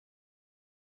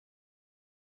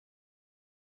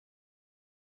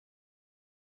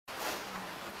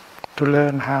to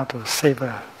learn how to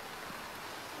savor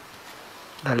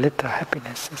the little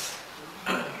happinesses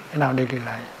in our daily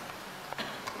life.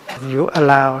 You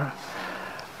allow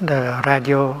the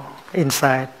radio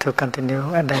inside to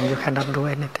continue, and then you cannot do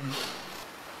anything.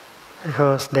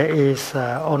 Because there is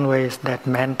always that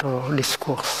mental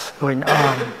discourse going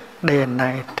on day and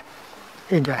night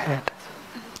in your head.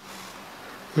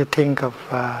 You think of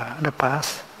the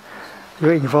past,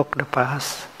 you invoke the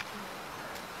past,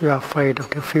 you are afraid of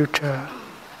the future,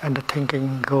 and the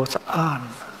thinking goes on.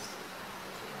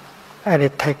 And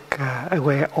it takes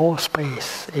away all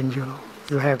space in you.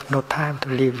 You have no time to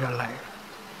live your life.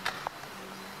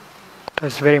 So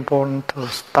it's very important to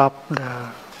stop the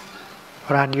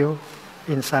radio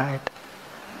inside,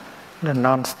 the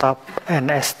non-stop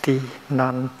NST,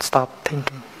 non-stop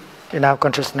thinking. In our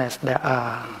consciousness there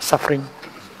are suffering,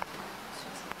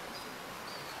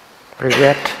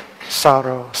 regret,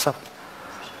 sorrow,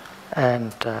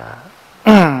 and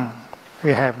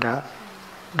we have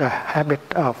the habit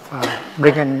of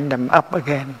bringing them up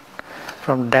again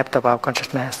from the depth of our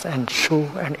consciousness and chew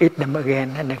and eat them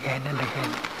again and again and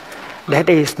again. That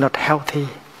is not healthy,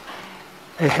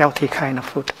 a healthy kind of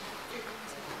food.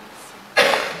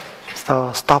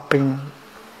 So stopping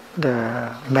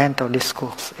the mental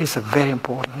discourse is very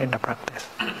important in the practice.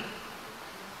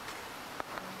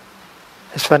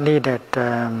 It's funny that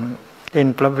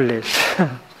in Plum Village,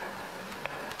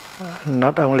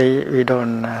 not only we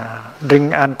don't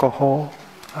drink alcohol,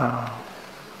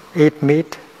 eat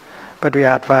meat, but we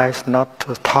are advised not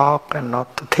to talk and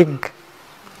not to think.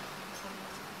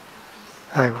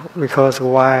 Because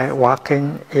while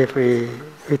walking, if we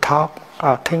talk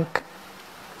or think,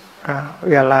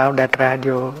 we allow that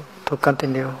radio to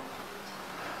continue,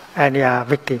 and we are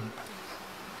victim.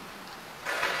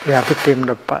 We are victim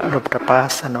of the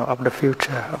past and of the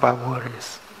future, of our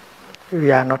worries.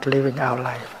 We are not living our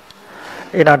life.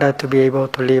 In order to be able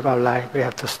to live our life, we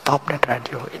have to stop that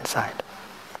radio inside,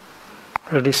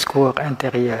 the discourse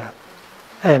interior.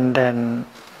 And then,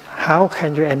 how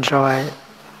can you enjoy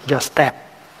your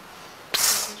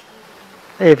steps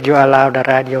if you allow the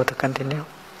radio to continue?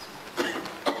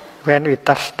 When we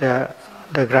touch the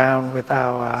ground with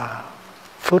our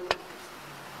foot,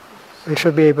 we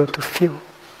should be able to feel.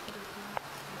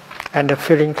 And the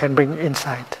feeling can bring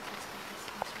insight.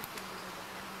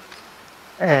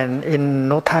 And in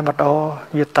no time at all,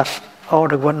 you touch all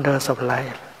the wonders of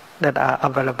life that are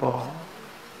available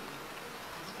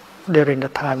during the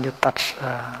time you touch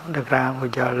the ground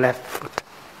with your left foot.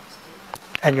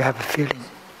 And you have a feeling,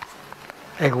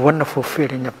 a wonderful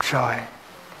feeling of joy,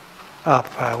 of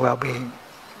well-being.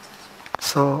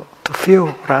 So to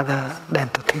feel rather than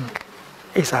to think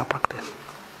is our practice.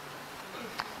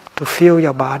 To feel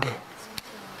your body,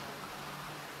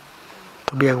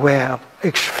 to be aware of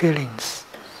each feelings,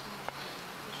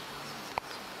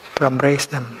 to embrace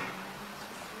them.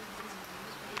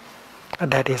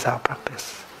 And that is our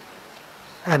practice.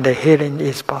 And the healing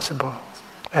is possible.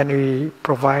 And we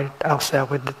provide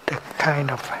ourselves with the kind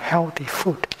of healthy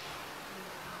food.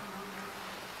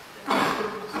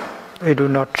 We do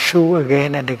not chew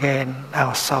again and again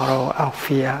our sorrow, our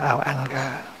fear, our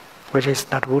anger, which is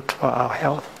not good for our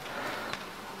health.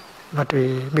 But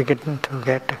we begin to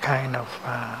get the kind of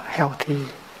healthy,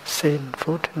 sane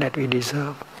food that we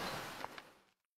deserve.